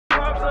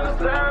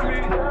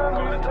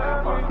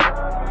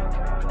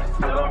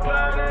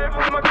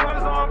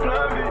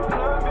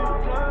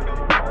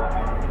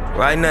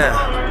Right now.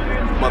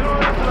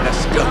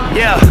 Let's go.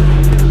 Yeah.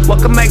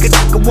 What can make a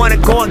nigga wanna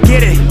go and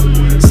get it?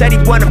 Said he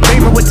wanna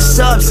beamer with the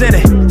subs in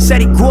it.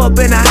 Said he grew up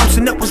in a house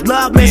and it was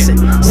love missing.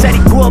 Said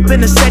he grew up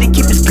in the city,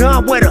 keep his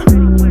gun with him.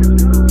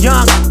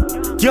 Young.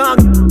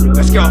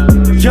 Let's go.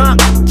 Young.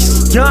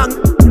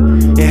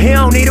 And he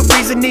don't need a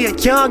reason, he a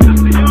young.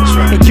 That's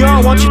right. And you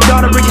don't want your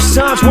daughter or your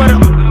sons with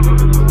him.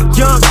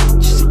 Young.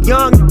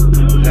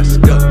 Let's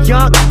go.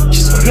 Young.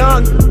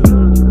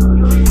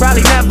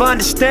 Probably never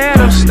understand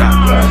him. Don't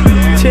stop, bro.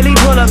 Till he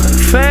pull up in the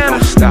Phantom.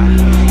 Don't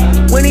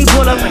stop. When he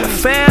pull up in the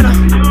Phantom,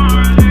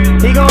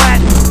 he gon'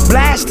 act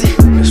blasted.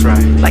 That's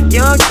right. Like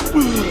young.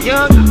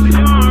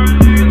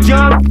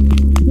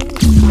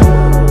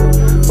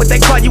 What they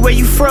call you, where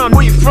you from?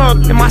 Where you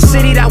from? In my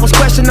city, that was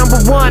question number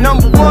one.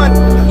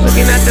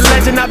 Looking at the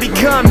legend I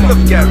become.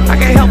 Look at me. I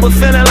can't help but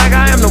feeling like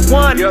I am the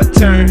one. Your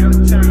turn.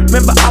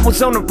 Remember I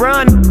was on the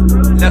run.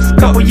 Let's go.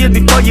 Couple years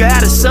before you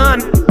had a son.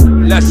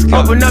 Let's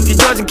go. Opened up your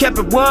doors and kept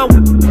it one.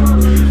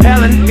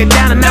 Held a nigga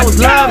down and that was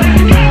love.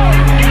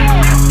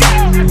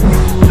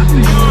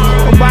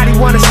 Nobody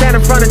wanna stand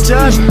in front of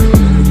judge.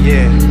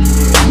 Yeah.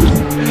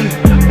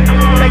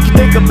 Make you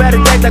think of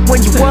better days like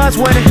when you was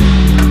winning.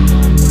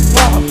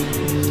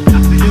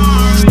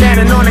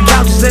 Standing on the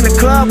couches in the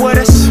club with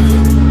us.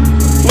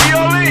 We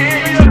all in here.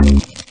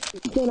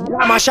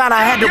 My shot,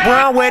 I had to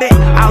run with it.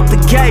 Out the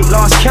gate,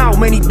 lost count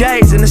many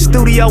days. In the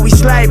studio we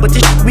slayed, but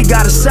this we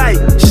gotta say.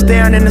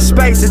 Staring in the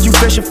space as you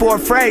fishing for a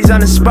phrase.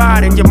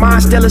 Uninspired, and your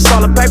mind still is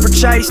all a paper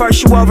chase.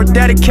 First you over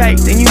dedicate,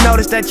 then you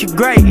notice that you're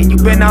great. And you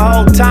been the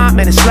whole time,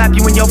 and it slap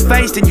you in your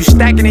face. Then you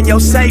stacking in your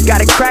safe,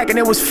 got it cracking,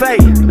 it was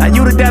fate. Now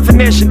you the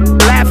definition,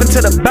 laughing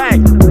to the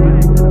bank.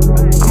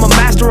 I'm a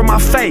master of my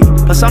fate,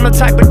 plus I'm the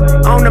type of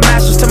own the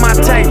masters to my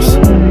tapes.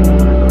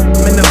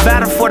 I'm in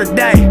Nevada for the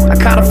day. I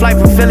caught a flight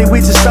from Philly, we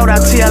just sold out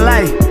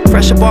TLA.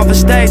 Fresh up off the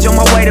stage, on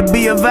my way to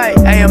B of A.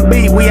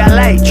 A&B, we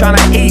LA,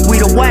 tryna eat, we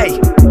the way.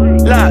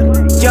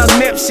 Look, young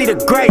Nipsey the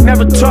great,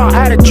 never taught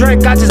how to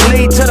drink, I just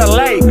lead to the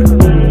lake.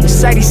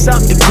 It's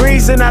 80-something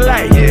degrees in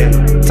LA. Yeah.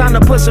 Time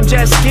to put some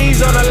jet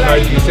skis on the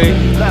lake. You see,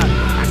 Look,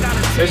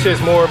 it's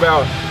just more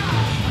about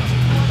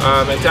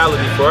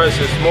mentality for us.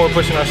 It's more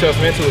pushing ourselves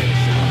mentally.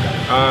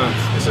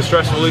 It's a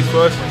stress release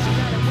for us.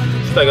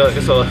 It's like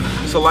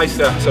it's a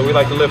lifestyle. So we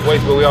like to lift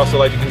weights, but we also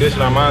like to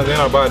condition our minds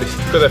and our bodies.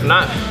 Because if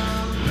not,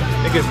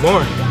 it gets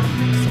boring.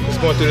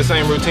 Just going through the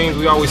same routines.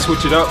 We always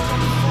switch it up,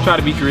 try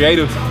to be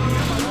creative,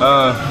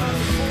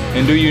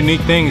 and do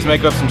unique things,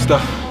 make up some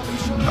stuff.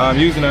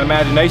 Using the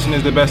imagination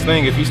is the best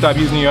thing. If you stop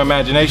using your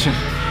imagination,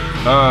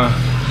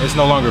 it's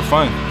no longer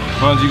fun.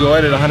 As long as you go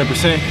at it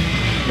 100%,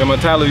 your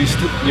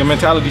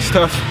mentality's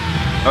tough.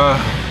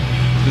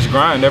 Just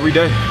grind every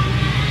day.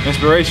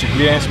 Inspiration.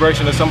 Be an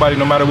inspiration to somebody,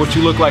 no matter what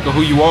you look like or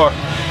who you are.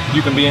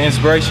 You can be an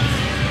inspiration.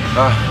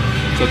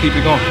 So keep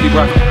it going. Keep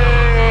rocking.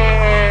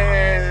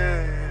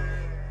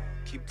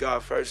 Keep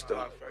God first,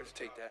 though.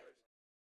 Take that.